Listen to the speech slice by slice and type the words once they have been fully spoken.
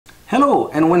Hello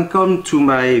and welcome to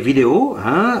my video.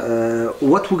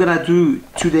 What we're gonna do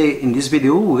today in this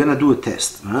video, we're gonna do a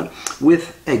test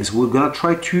with eggs. We're gonna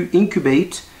try to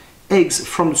incubate eggs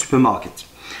from the supermarket.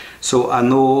 So I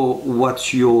know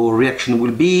what your reaction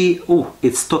will be. Oh,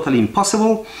 it's totally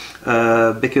impossible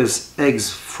because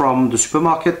eggs from the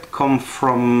supermarket come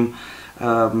from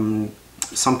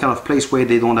some kind of place where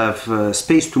they don't have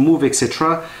space to move,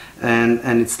 etc.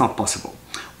 and it's not possible.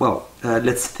 Well,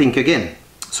 let's think again.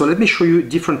 So let me show you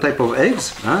different type of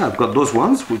eggs. I've got those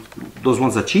ones. Those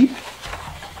ones are cheap.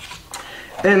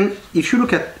 And if you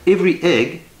look at every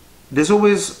egg, there's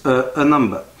always a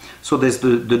number. So there's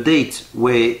the date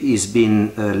where it's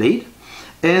been laid,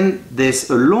 and there's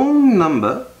a long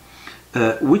number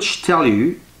which tell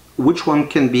you which one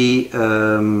can be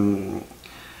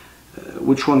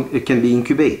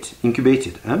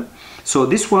incubated. So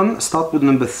this one starts with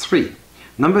number 3.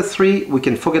 Number 3, we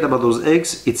can forget about those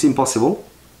eggs. It's impossible.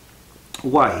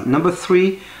 Why? Number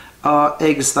 3 are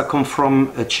eggs that come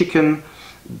from a chicken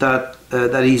that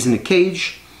is in a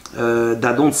cage,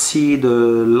 that don't see the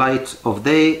light of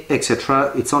day,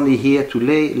 etc. It's only here to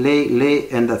lay,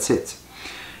 and that's it.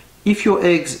 If your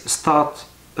eggs start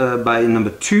by number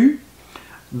 2,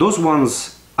 those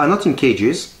ones are not in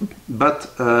cages, but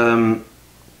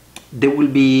they will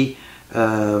be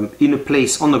in a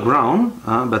place on the ground,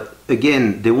 but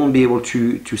again they won't be able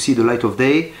to see the light of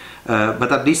day.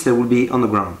 But at least they will be on the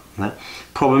ground.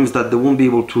 Problem is that they won't be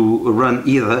able to run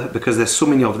either because there's so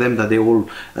many of them that they're all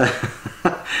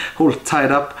all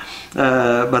tied up.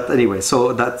 But anyway,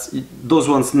 so those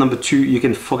ones, number 2, you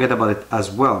can forget about it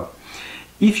as well.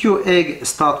 If your egg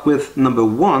start with number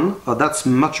 1, that's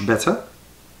much better.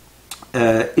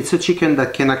 It's a chicken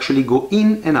that can actually go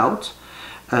in and out,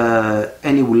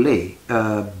 and it will lay.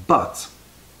 But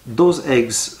those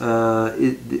eggs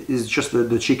is just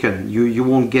the chicken. You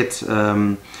won't get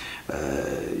the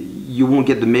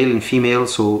male and female,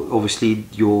 so obviously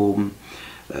you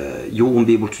won't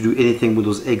be able to do anything with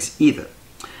those eggs either.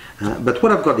 But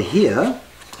what I've got here,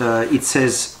 it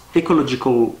says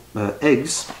ecological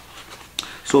eggs.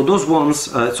 So those ones,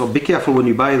 so be careful when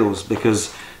you buy those, because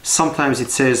sometimes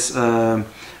it says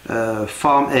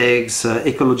farm eggs,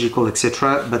 ecological,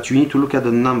 etc. But you need to look at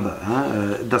the number.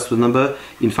 That's the number,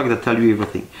 in fact, that tell you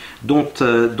everything.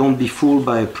 Don't be fooled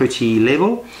by a pretty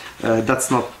label. That's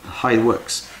not how it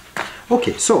works.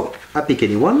 Okay, so I pick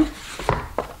any one,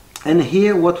 and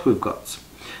here what we've got.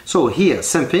 So here,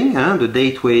 same thing, the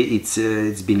date where it's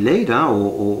been laid,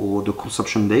 or the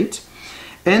consumption date,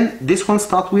 and this one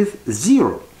starts with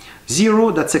 0.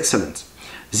 0, that's excellent.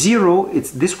 0,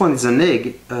 this one is an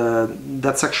egg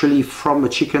that's actually from a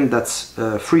chicken that's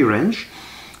free range.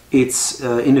 It's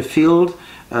in a field.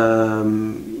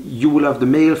 You will have the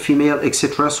male, female,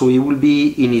 etc. So he will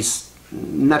be in his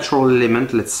natural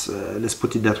element. Let's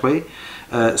put it that way.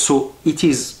 So it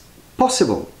is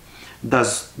possible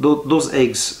that those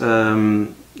eggs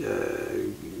can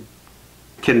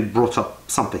brought up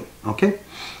something. Okay.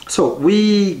 So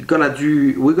we're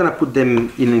gonna put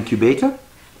them in an incubator.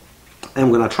 And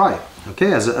we're gonna try,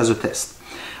 okay, as a test.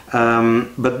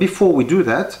 But before we do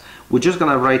that, we're just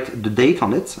gonna write the date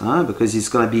on it, because it's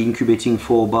gonna be incubating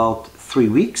for about 3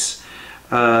 weeks.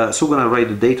 So we're gonna write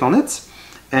the date on it,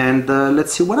 and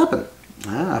let's see what happens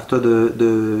after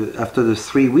the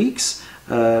 3 weeks.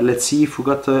 Let's see if we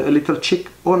got a little chick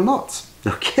or not.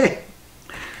 Okay.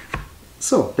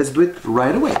 So let's do it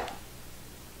right away.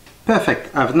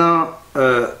 Perfect. I've now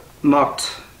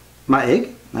marked my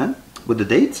egg with the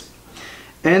date,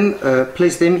 and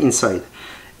place them inside.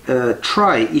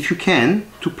 Try, if you can,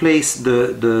 to place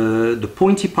the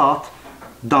pointy part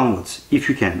downwards, if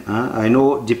you can. I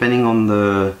know, depending on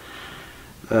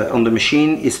the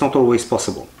machine, it's not always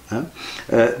possible.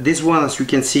 This one, as you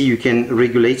can see, you can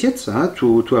regulate it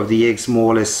to have the eggs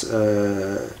more or less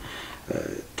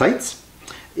tight.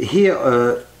 Here,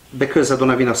 because I don't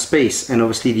have enough space, and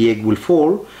obviously the egg will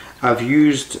fall, I've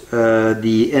used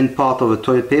the end part of the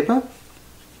toilet paper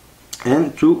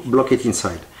and to block it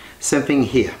inside. Same thing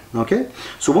here. Okay,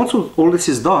 so once all this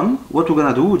is done, what we're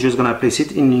gonna do, we're just gonna place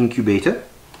it in the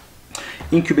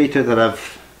incubator that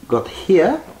I've got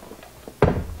here.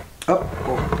 Oh,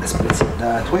 let's place it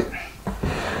that way.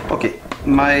 Okay,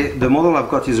 the model I've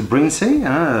got is a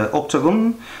Brinsea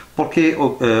Octagon. Porque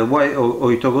why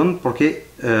Octagon? Porque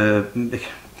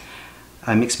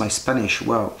I mix my Spanish.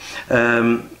 Wow.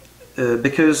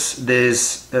 Because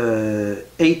there's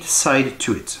 8 sides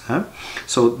to it.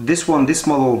 So this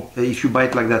model, if you buy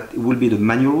it like that, it will be the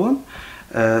manual one.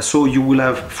 So you will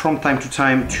have from time to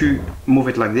time to move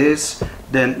it like this,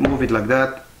 then move it like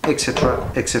that,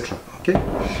 etc., etc. Okay.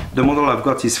 The model I've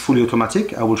got is fully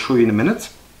automatic. I will show you in a minute.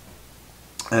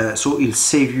 so it'll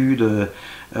save you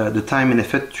the time and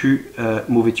effort to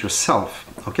move it yourself.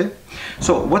 Okay,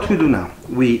 so what we do now,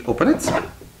 we open it,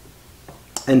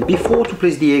 and before to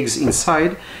place the eggs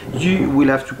inside, you will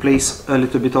have to place a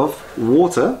little bit of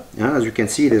water. As you can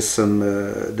see, there's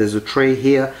a tray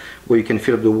here where you can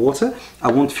fill up the water.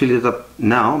 I won't fill it up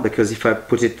now, because if I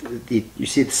put it, you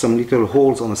see some little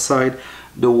holes on the side,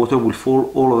 the water will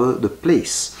fall all over the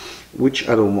place, which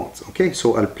I don't want. Okay,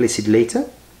 so I'll place it later.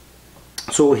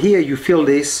 So here you fill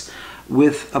this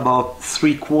with about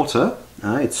 3/4.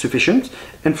 It's sufficient,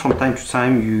 and from time to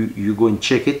time you go and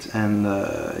check it, and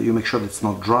you make sure that it's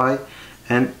not dry,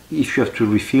 and if you have to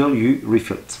refill, you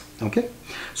refill it. Okay,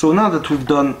 so now that we've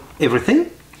done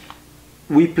everything,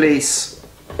 we place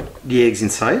the eggs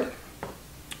inside,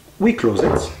 we close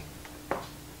it.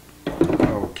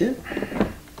 Okay,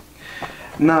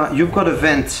 now you've got a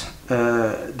vent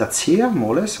that's here,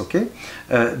 more or less. Okay,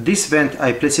 this vent,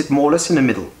 I place it more or less in the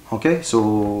middle. Okay,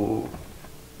 so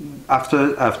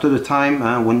after the time,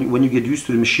 when you get used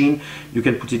to the machine, you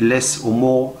can put it less or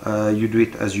more. You do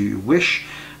it as you wish,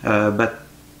 but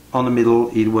on the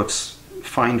middle it works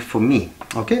fine for me.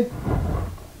 Okay,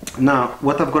 now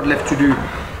what I've got left to do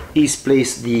is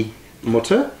place the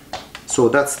motor, so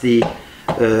that's the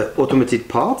automated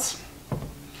part,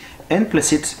 and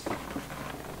place it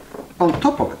on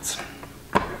top of it.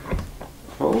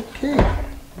 Okay,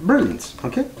 brilliant.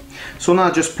 Okay, so now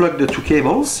just plug the two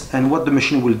cables, and what the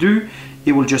machine will do,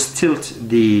 it will just tilt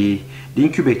the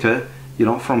incubator, you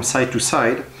know, from side to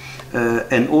side,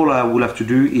 and all I will have to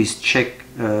do is check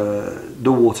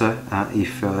the water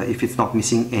if it's not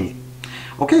missing any.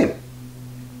 Okay,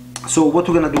 so what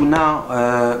we're gonna do now,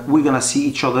 we're gonna see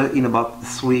each other in about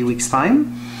 3 weeks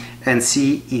time and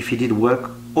see if it did work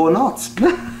or not.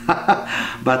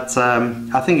 But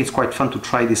I think it's quite fun to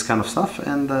try this kind of stuff,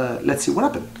 and let's see what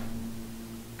happened.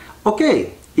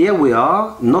 Okay, here we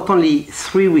are, not only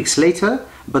 3 weeks later,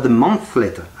 but a month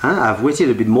later. I've waited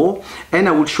a bit more, and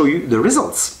I will show you the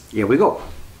results. Here we go.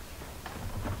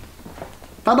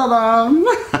 Ta-da-da!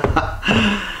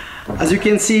 As you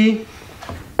can see,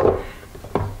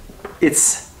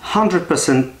 it's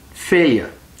 100% failure.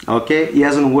 Okay, it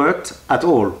hasn't worked at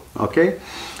all. Okay,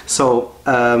 so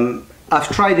I've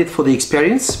tried it for the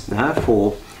experience,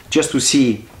 for just to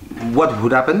see what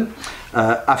would happen.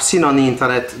 I've seen on the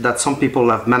internet that some people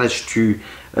have managed to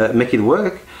make it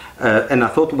work, and I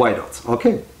thought, why not?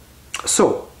 Okay,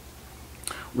 so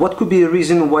what could be the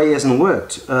reason why it hasn't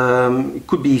worked? It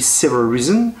could be several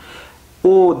reasons,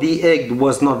 or the egg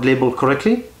was not labeled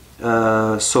correctly.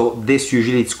 So this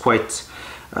usually it's quite,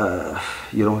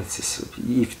 you know,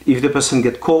 if the person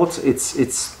get caught,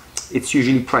 it's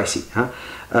usually pricey.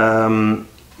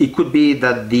 It could be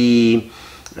that the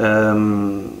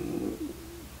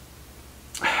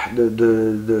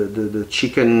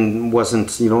chicken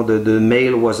wasn't, you know, the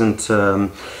male wasn't,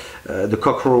 the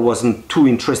cockerel wasn't too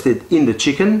interested in the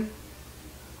chicken.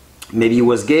 Maybe he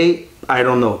was gay, I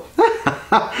don't know.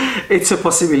 It's a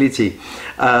possibility,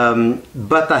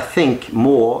 but I think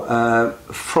more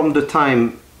from the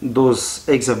time those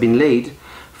eggs have been laid,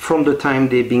 from the time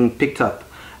they're being picked up,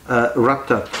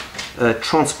 wrapped up,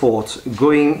 transport,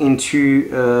 going into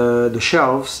the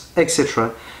shelves,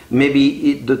 etc.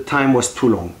 Maybe the time was too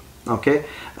long. Okay,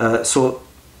 so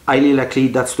highly likely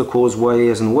that's the cause why it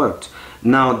hasn't worked.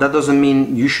 Now that doesn't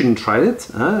mean you shouldn't try it.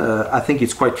 I think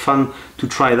it's quite fun to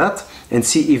try that and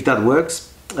see if that works.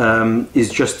 Is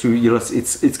just to, you know,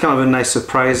 it's kind of a nice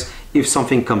surprise if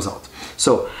something comes out.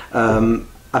 So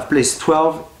I've placed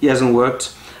 12, it hasn't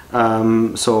worked,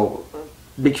 so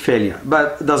big failure,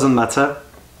 but it doesn't matter.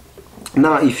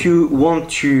 Now if you want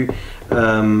to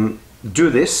do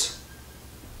this,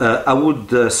 I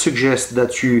would suggest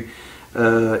that you,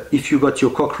 if you got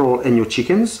your cockerel and your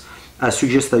chickens, I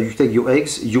suggest that you take your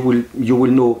eggs. You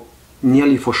will know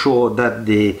nearly for sure that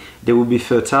they will be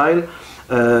fertile.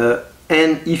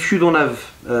 And if you don't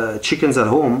have chickens at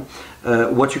home,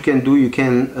 what you can do, you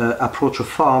can approach a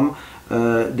farm.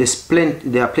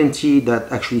 There are plenty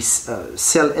that actually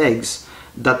sell eggs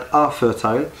that are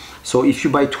fertile. So if you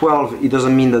buy 12, it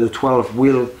doesn't mean that the 12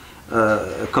 will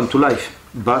come to life,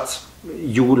 but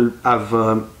you will have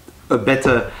a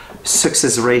better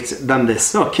success rate than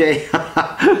this. Okay.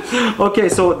 Okay,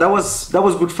 so that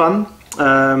was good fun.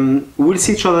 We'll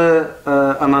see each other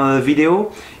on another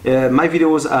video. My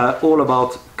videos are all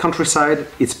about countryside,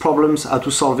 its problems, how to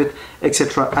solve it,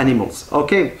 etc. animals.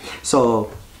 Okay,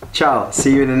 so ciao,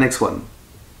 see you in the next one.